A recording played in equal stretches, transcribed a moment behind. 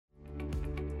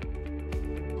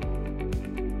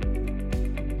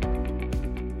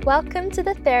Welcome to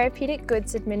the Therapeutic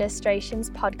Goods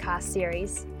Administration's podcast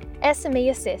series,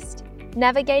 SME Assist,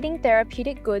 Navigating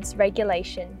Therapeutic Goods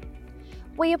Regulation.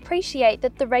 We appreciate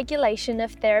that the regulation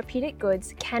of therapeutic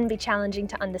goods can be challenging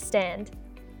to understand.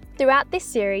 Throughout this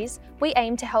series, we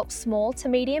aim to help small to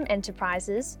medium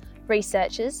enterprises,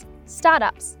 researchers,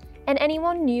 startups, and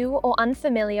anyone new or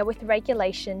unfamiliar with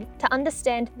regulation to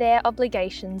understand their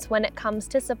obligations when it comes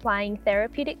to supplying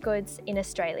therapeutic goods in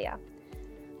Australia.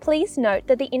 Please note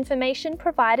that the information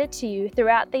provided to you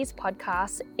throughout these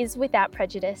podcasts is without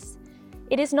prejudice.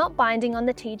 It is not binding on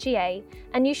the TGA,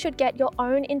 and you should get your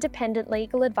own independent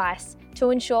legal advice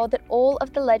to ensure that all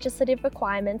of the legislative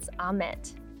requirements are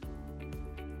met.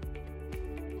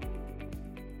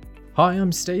 Hi,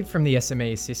 I'm Steve from the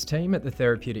SME Assist team at the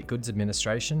Therapeutic Goods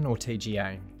Administration, or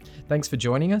TGA. Thanks for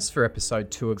joining us for episode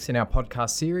 2 in our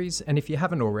podcast series, and if you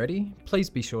haven't already, please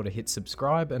be sure to hit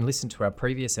subscribe and listen to our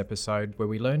previous episode where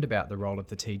we learned about the role of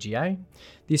the TGA,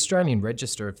 the Australian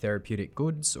Register of Therapeutic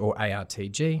Goods, or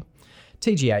ARTG,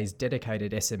 TGA's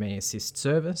dedicated SME Assist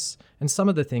service, and some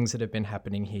of the things that have been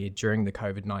happening here during the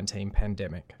COVID-19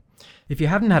 pandemic. If you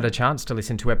haven't had a chance to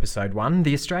listen to episode 1,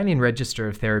 the Australian Register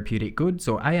of Therapeutic Goods,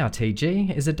 or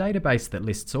ARTG, is a database that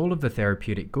lists all of the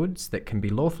therapeutic goods that can be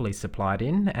lawfully supplied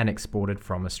in and exported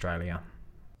from Australia.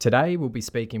 Today we'll be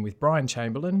speaking with Brian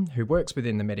Chamberlain, who works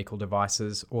within the Medical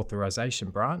Devices Authorisation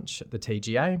Branch at the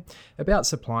TGA, about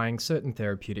supplying certain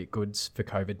therapeutic goods for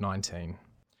COVID-19.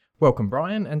 Welcome,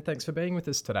 Brian, and thanks for being with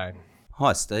us today.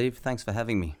 Hi, Steve. Thanks for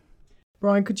having me.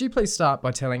 Brian, could you please start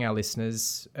by telling our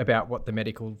listeners about what the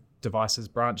Medical Devices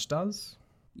Branch does?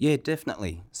 Yeah,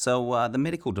 definitely. So the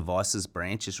Medical Devices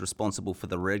Branch is responsible for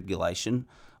the regulation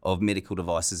of medical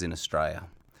devices in Australia,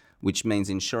 which means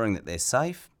ensuring that they're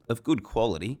safe, of good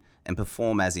quality, and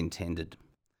perform as intended.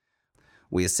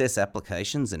 We assess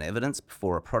applications and evidence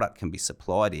before a product can be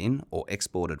supplied in or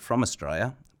exported from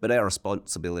Australia, but our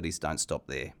responsibilities don't stop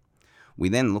there. We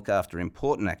then look after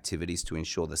important activities to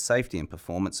ensure the safety and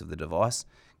performance of the device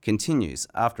continues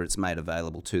after it's made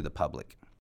available to the public.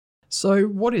 So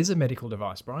what is a medical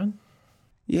device, Brian?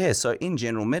 Yeah, so in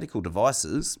general, medical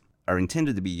devices are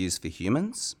intended to be used for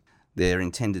humans. They're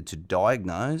intended to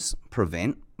diagnose,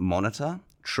 prevent, monitor,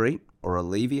 treat or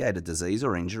alleviate a disease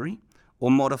or injury,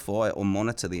 or modify or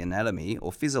monitor the anatomy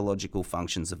or physiological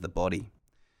functions of the body.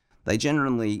 They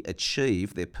generally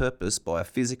achieve their purpose by a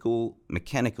physical,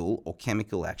 mechanical or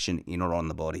chemical action in or on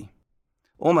the body.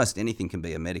 Almost anything can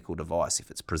be a medical device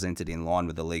if it's presented in line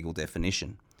with the legal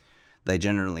definition. They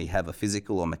generally have a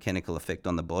physical or mechanical effect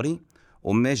on the body,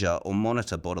 or measure or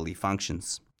monitor bodily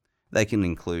functions. They can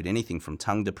include anything from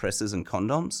tongue depressors and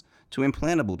condoms to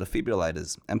implantable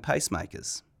defibrillators and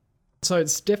pacemakers. So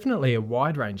it's definitely a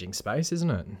wide-ranging space,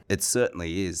 isn't it? It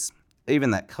certainly is.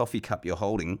 Even that coffee cup you're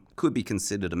holding could be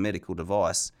considered a medical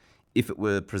device if it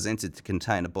were presented to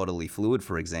contain a bodily fluid,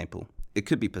 for example. It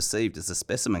could be perceived as a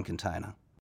specimen container.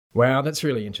 Wow, that's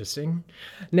really interesting.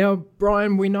 Now,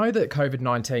 Brian, we know that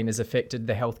COVID-19 has affected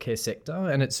the healthcare sector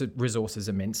and its resources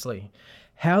immensely.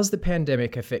 How's the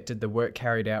pandemic affected the work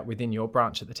carried out within your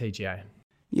branch at the TGA?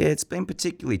 Yeah, it's been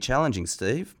particularly challenging,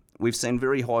 Steve. We've seen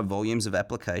very high volumes of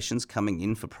applications coming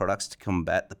in for products to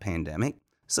combat the pandemic,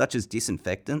 such as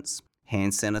disinfectants,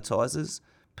 hand sanitizers,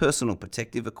 personal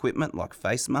protective equipment like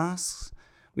face masks.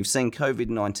 We've seen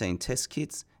COVID-19 test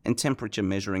kits and temperature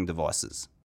measuring devices.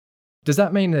 Does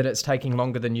that mean that it's taking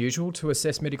longer than usual to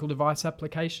assess medical device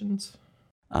applications?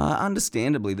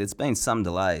 Understandably, there's been some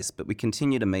delays, but we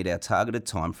continue to meet our targeted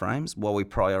timeframes while we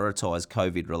prioritise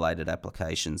COVID-related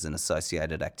applications and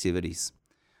associated activities.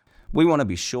 We want to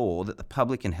be sure that the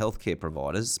public and healthcare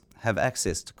providers have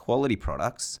access to quality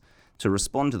products to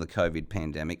respond to the COVID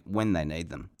pandemic when they need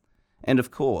them. And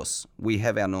of course, we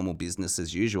have our normal business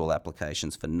as usual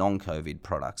applications for non-COVID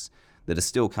products that are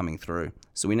still coming through,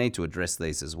 so we need to address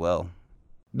these as well.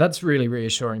 That's really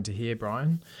reassuring to hear,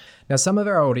 Brian. Now, some of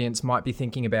our audience might be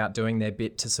thinking about doing their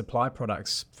bit to supply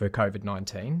products for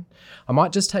COVID-19. I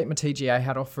might just take my TGA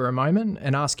hat off for a moment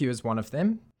and ask you as one of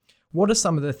them, what are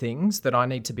some of the things that I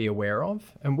need to be aware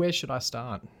of, and where should I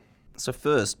start? So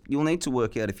first, you'll need to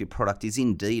work out if your product is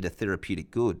indeed a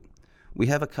therapeutic good. We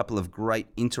have a couple of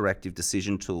great interactive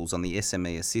decision tools on the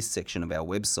SME Assist section of our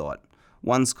website.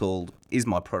 One's called Is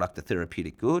My Product a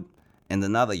Therapeutic Good? And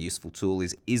another useful tool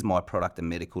is My Product a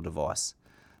Medical Device?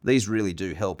 These really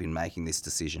do help in making this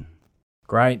decision.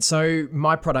 Great, so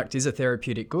my product is a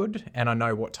therapeutic good and I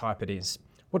know what type it is.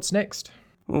 What's next?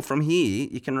 Well, from here,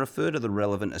 you can refer to the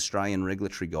relevant Australian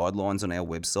regulatory guidelines on our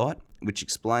website, which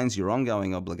explains your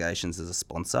ongoing obligations as a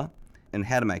sponsor and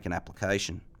how to make an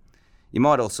application. You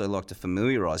might also like to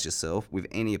familiarise yourself with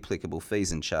any applicable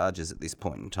fees and charges at this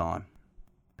point in time.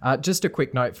 Just a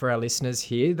quick note for our listeners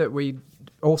here that we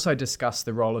also discussed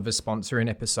the role of a sponsor in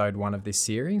episode 1 of this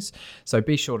series, so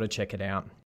be sure to check it out.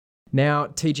 Now,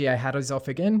 TGA hat is off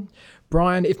again.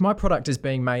 Brian, if my product is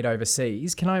being made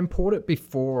overseas, can I import it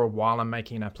before or while I'm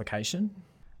making an application?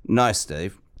 No,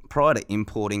 Steve. Prior to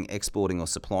importing, exporting or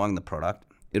supplying the product,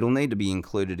 it'll need to be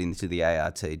included into the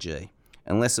ARTG,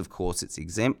 unless of course it's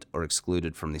exempt or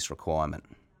excluded from this requirement.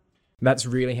 That's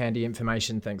really handy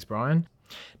information, thanks Brian.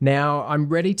 Now, I'm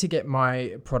ready to get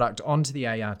my product onto the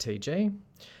ARTG.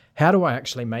 How do I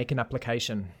actually make an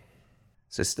application?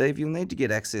 So Steve, you'll need to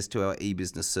get access to our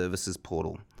e-business services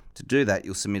portal. To do that,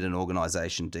 you'll submit an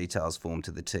organisation details form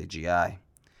to the TGA.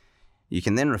 You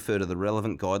can then refer to the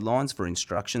relevant guidelines for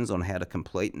instructions on how to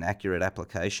complete an accurate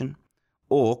application,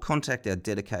 or contact our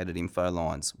dedicated info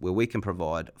lines where we can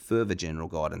provide further general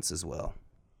guidance as well.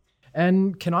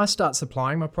 And can I start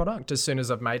supplying my product as soon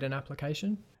as I've made an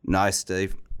application? No,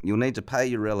 Steve. You'll need to pay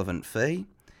your relevant fee,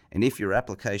 and if your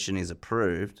application is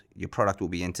approved, your product will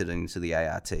be entered into the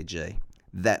ARTG.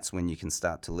 That's when you can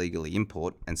start to legally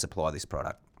import and supply this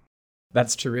product.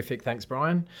 That's terrific, thanks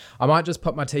Brian. I might just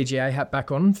pop my TGA hat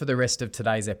back on for the rest of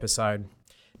today's episode.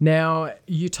 Now,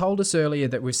 you told us earlier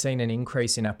that we've seen an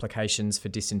increase in applications for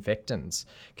disinfectants.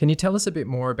 Can you tell us a bit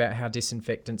more about how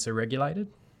disinfectants are regulated?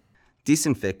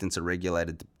 Disinfectants are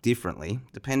regulated differently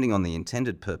depending on the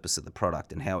intended purpose of the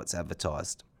product and how it's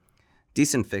advertised.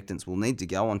 Disinfectants will need to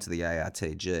go onto the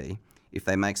ARTG if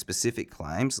they make specific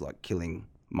claims like killing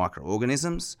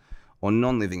microorganisms or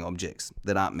non-living objects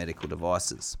that aren't medical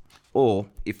devices, or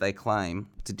if they claim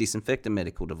to disinfect a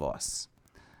medical device.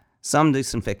 Some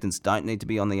disinfectants don't need to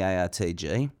be on the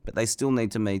ARTG, but they still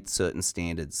need to meet certain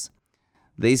standards.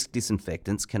 These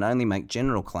disinfectants can only make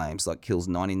general claims like kills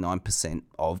 99%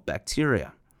 of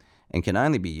bacteria and can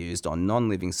only be used on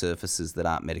non-living surfaces that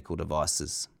aren't medical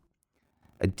devices.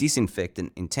 A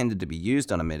disinfectant intended to be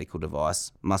used on a medical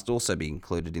device must also be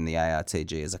included in the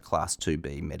ARTG as a Class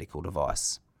 2B medical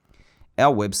device.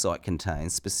 Our website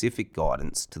contains specific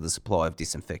guidance to the supply of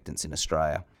disinfectants in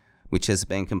Australia, which has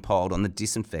been compiled on the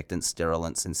Disinfectants,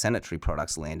 Sterilants and Sanitary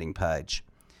Products landing page,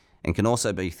 and can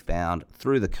also be found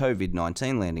through the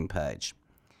COVID-19 landing page.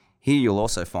 Here you'll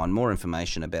also find more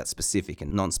information about specific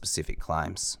and non-specific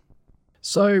claims.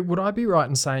 So, would I be right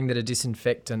in saying that a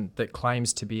disinfectant that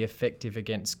claims to be effective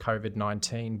against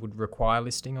COVID-19 would require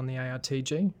listing on the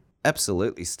ARTG?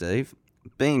 Absolutely, Steve.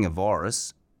 Being a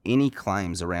virus, any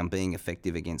claims around being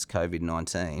effective against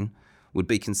COVID-19 would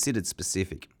be considered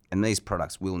specific, and these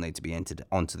products will need to be entered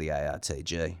onto the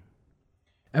ARTG.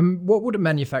 And what would a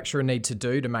manufacturer need to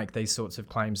do to make these sorts of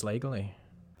claims legally?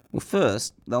 Well,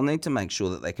 first, they'll need to make sure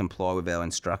that they comply with our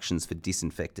instructions for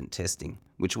disinfectant testing,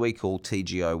 which we call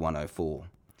TGO 104.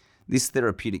 This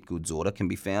therapeutic goods order can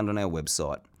be found on our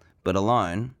website, but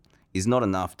alone is not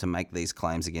enough to make these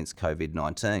claims against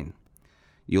COVID-19.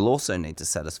 You'll also need to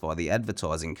satisfy the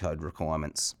advertising code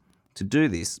requirements. To do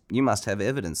this, you must have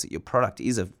evidence that your product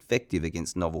is effective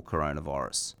against novel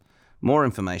coronavirus. More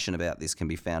information about this can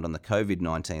be found on the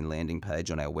COVID-19 landing page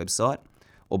on our website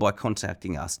or by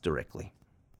contacting us directly.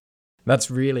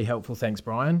 That's really helpful, thanks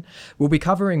Brian. We'll be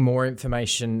covering more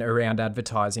information around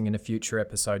advertising in a future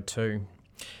episode too.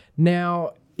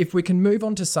 Now, if we can move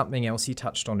on to something else you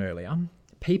touched on earlier,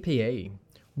 PPE.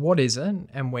 What is it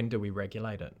and when do we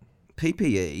regulate it?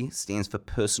 PPE stands for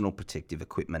personal protective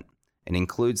equipment and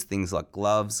includes things like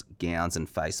gloves, gowns and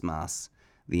face masks.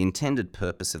 The intended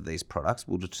purpose of these products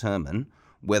will determine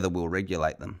whether we'll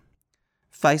regulate them.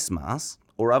 Face masks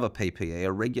or other PPE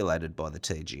are regulated by the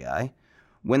TGA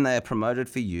when they are promoted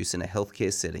for use in a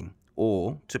healthcare setting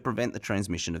or to prevent the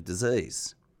transmission of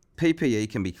disease. PPE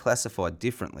can be classified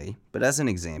differently, but as an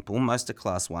example, most are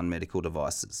Class 1 medical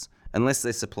devices. Unless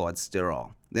they're supplied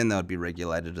sterile, then they would be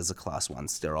regulated as a Class 1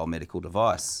 sterile medical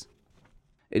device.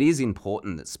 It is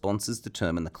important that sponsors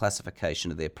determine the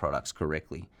classification of their products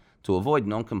correctly to avoid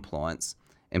non-compliance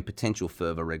and potential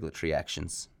further regulatory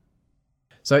actions.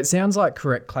 So it sounds like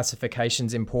correct classification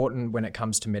is important when it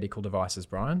comes to medical devices,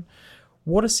 Brian.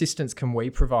 What assistance can we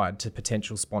provide to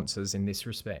potential sponsors in this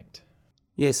respect?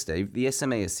 Yes, Steve, the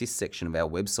SME Assist section of our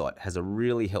website has a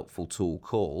really helpful tool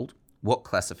called What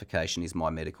Classification is My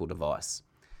Medical Device?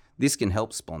 This can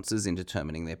help sponsors in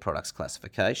determining their product's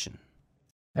classification.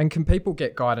 And can people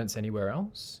get guidance anywhere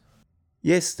else?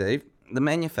 Yes, Steve. The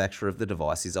manufacturer of the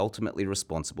device is ultimately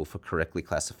responsible for correctly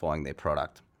classifying their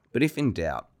product. But if in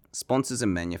doubt, sponsors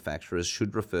and manufacturers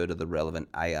should refer to the relevant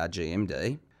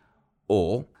ARGMD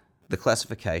or the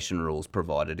classification rules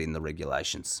provided in the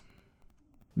regulations.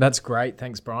 That's great,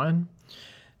 thanks Brian.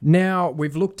 Now,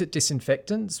 we've looked at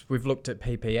disinfectants, we've looked at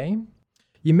PPE.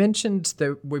 You mentioned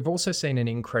that we've also seen an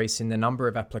increase in the number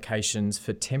of applications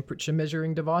for temperature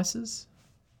measuring devices.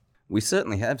 We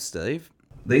certainly have, Steve.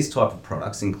 These type of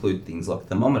products include things like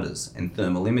thermometers and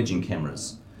thermal imaging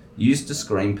cameras, used to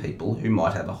screen people who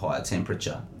might have a higher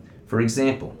temperature. For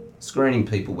example, screening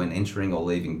people when entering or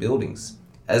leaving buildings.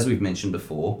 As we've mentioned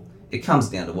before, it comes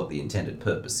down to what the intended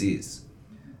purpose is.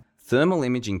 Thermal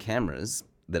imaging cameras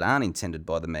that aren't intended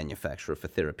by the manufacturer for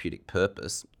therapeutic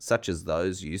purpose, such as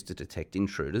those used to detect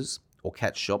intruders or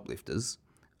catch shoplifters,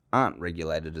 aren't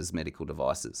regulated as medical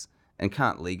devices and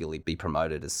can't legally be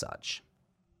promoted as such.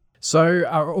 So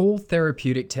are all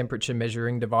therapeutic temperature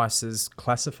measuring devices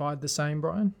classified the same,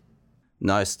 Brian?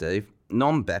 No, Steve.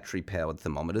 Non-battery powered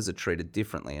thermometers are treated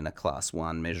differently in a Class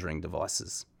 1 measuring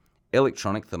devices.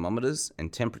 Electronic thermometers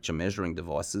and temperature measuring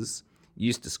devices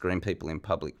used to screen people in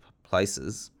public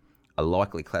places are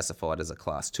likely classified as a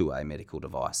Class 2A medical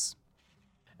device.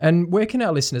 And where can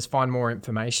our listeners find more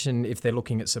information if they're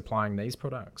looking at supplying these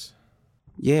products?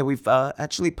 Yeah, we've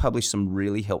actually published some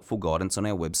really helpful guidance on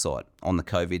our website on the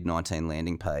COVID-19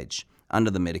 landing page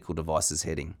under the medical devices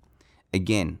heading.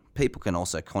 Again, people can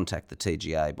also contact the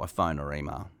TGA by phone or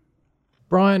email.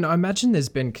 Brian, I imagine there's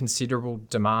been considerable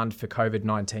demand for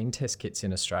COVID-19 test kits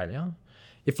in Australia.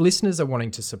 If listeners are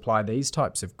wanting to supply these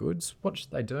types of goods, what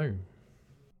should they do?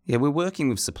 Yeah, we're working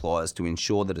with suppliers to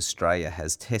ensure that Australia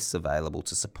has tests available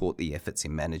to support the efforts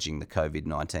in managing the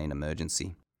COVID-19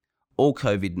 emergency. All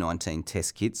COVID-19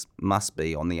 test kits must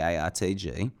be on the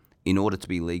ARTG in order to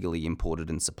be legally imported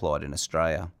and supplied in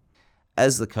Australia.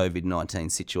 As the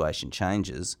COVID-19 situation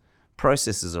changes,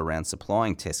 processes around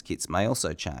supplying test kits may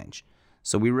also change,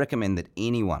 so we recommend that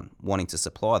anyone wanting to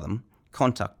supply them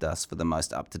contact us for the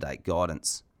most up-to-date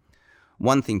guidance.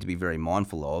 One thing to be very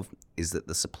mindful of is that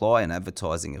the supply and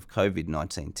advertising of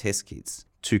COVID-19 test kits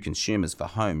to consumers for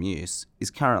home use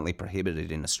is currently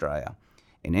prohibited in Australia,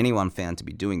 and anyone found to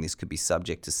be doing this could be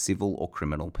subject to civil or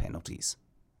criminal penalties.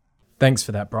 Thanks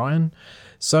for that, Brian.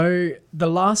 So the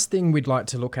last thing we'd like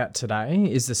to look at today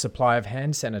is the supply of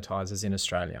hand sanitisers in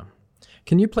Australia.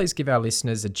 Can you please give our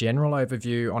listeners a general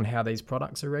overview on how these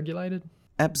products are regulated?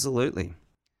 Absolutely.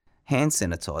 Hand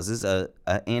sanitisers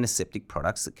are antiseptic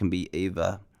products that can be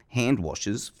either hand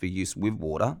washes for use with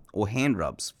water or hand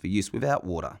rubs for use without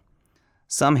water.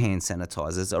 Some hand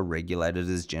sanitisers are regulated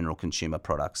as general consumer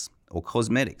products or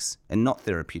cosmetics and not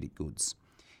therapeutic goods.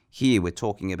 Here we're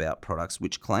talking about products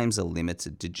which claims are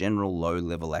limited to general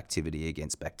low-level activity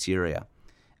against bacteria,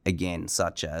 again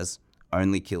such as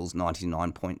only kills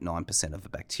 99.9% of the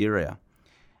bacteria,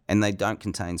 and they don't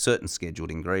contain certain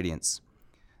scheduled ingredients.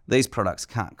 These products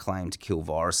can't claim to kill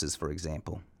viruses, for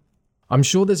example. I'm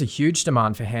sure there's a huge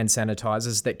demand for hand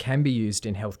sanitisers that can be used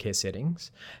in healthcare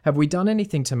settings. Have we done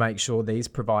anything to make sure these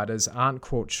providers aren't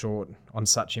caught short on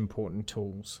such important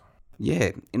tools?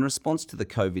 Yeah, in response to the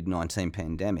COVID-19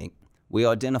 pandemic, we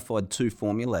identified 2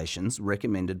 formulations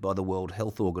recommended by the World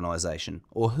Health Organization,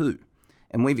 or WHO,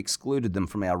 and we've excluded them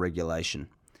from our regulation.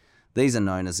 These are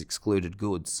known as excluded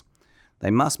goods. They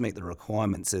must meet the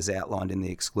requirements as outlined in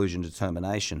the exclusion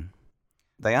determination.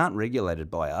 They aren't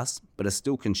regulated by us, but are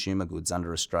still consumer goods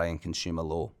under Australian consumer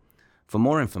law. For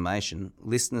more information,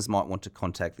 listeners might want to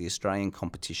contact the Australian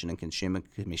Competition and Consumer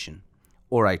Commission,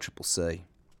 or ACCC.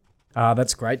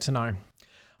 That's great to know.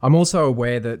 I'm also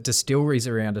aware that distilleries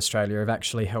around Australia have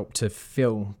actually helped to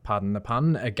fill, pardon the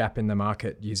pun, a gap in the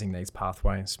market using these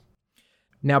pathways.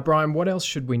 Now, Brian, what else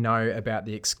should we know about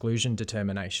the exclusion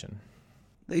determination?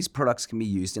 These products can be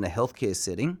used in a healthcare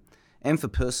setting and for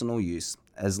personal use,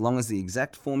 as long as the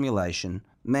exact formulation,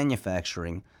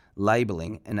 manufacturing,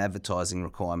 labelling and advertising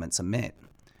requirements are met.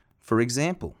 For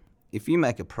example, if you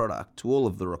make a product to all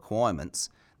of the requirements,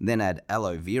 then add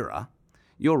aloe vera,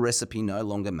 your recipe no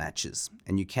longer matches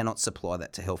and you cannot supply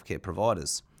that to healthcare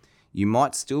providers. You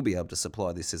might still be able to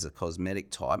supply this as a cosmetic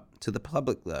type to the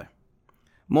public though.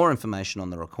 More information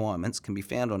on the requirements can be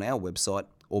found on our website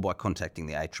or by contacting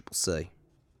the ACCC.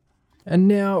 And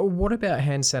now, what about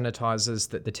hand sanitisers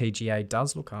that the TGA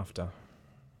does look after?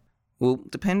 Well,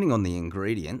 depending on the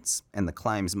ingredients and the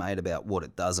claims made about what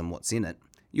it does and what's in it,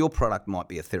 your product might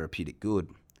be a therapeutic good.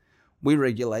 We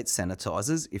regulate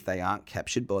sanitisers if they aren't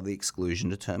captured by the exclusion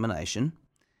determination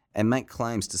and make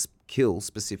claims to kill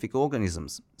specific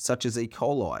organisms, such as E.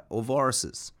 coli or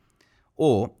viruses,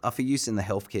 or are for use in the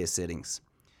healthcare settings.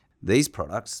 These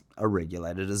products are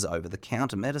regulated as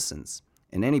over-the-counter medicines,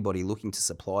 and anybody looking to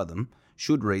supply them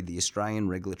should read the Australian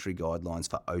Regulatory Guidelines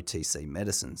for OTC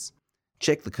medicines.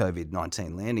 Check the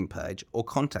COVID-19 landing page or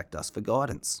contact us for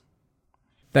guidance.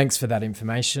 Thanks for that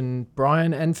information,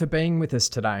 Brian, and for being with us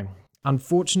today.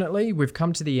 Unfortunately, we've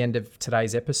come to the end of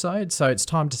today's episode, so it's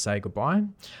time to say goodbye.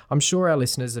 I'm sure our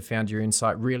listeners have found your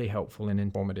insight really helpful and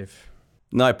informative.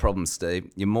 No problem, Steve.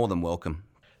 You're more than welcome.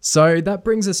 So that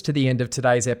brings us to the end of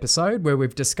today's episode, where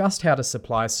we've discussed how to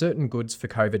supply certain goods for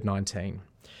COVID-19.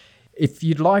 If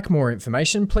you'd like more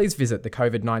information, please visit the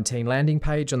COVID-19 landing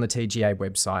page on the TGA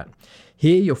website.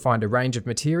 Here you'll find a range of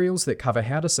materials that cover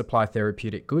how to supply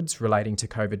therapeutic goods relating to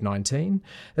COVID-19,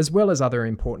 as well as other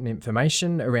important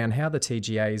information around how the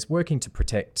TGA is working to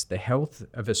protect the health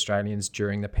of Australians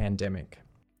during the pandemic.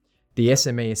 The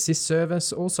SME Assist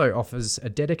service also offers a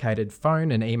dedicated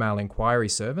phone and email inquiry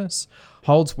service,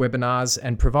 holds webinars,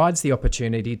 and provides the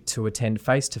opportunity to attend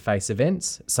face-to-face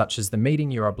events such as the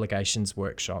Meeting Your Obligations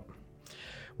workshop.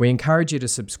 We encourage you to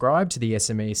subscribe to the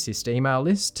SME Assist email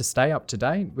list to stay up to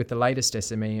date with the latest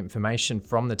SME information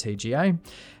from the TGA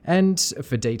and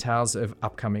for details of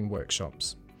upcoming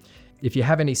workshops. If you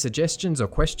have any suggestions or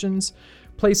questions,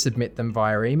 please submit them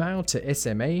via email to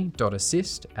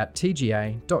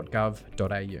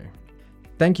sme.assist@tga.gov.au.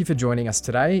 Thank you for joining us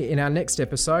today. In our next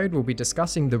episode, we'll be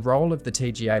discussing the role of the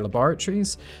TGA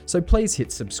laboratories, so please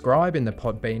hit subscribe in the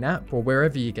Podbean app or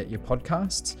wherever you get your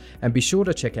podcasts, and be sure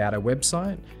to check out our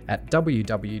website at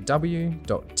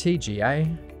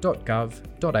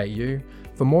www.tga.gov.au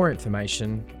for more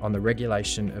information on the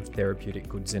regulation of therapeutic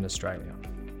goods in Australia.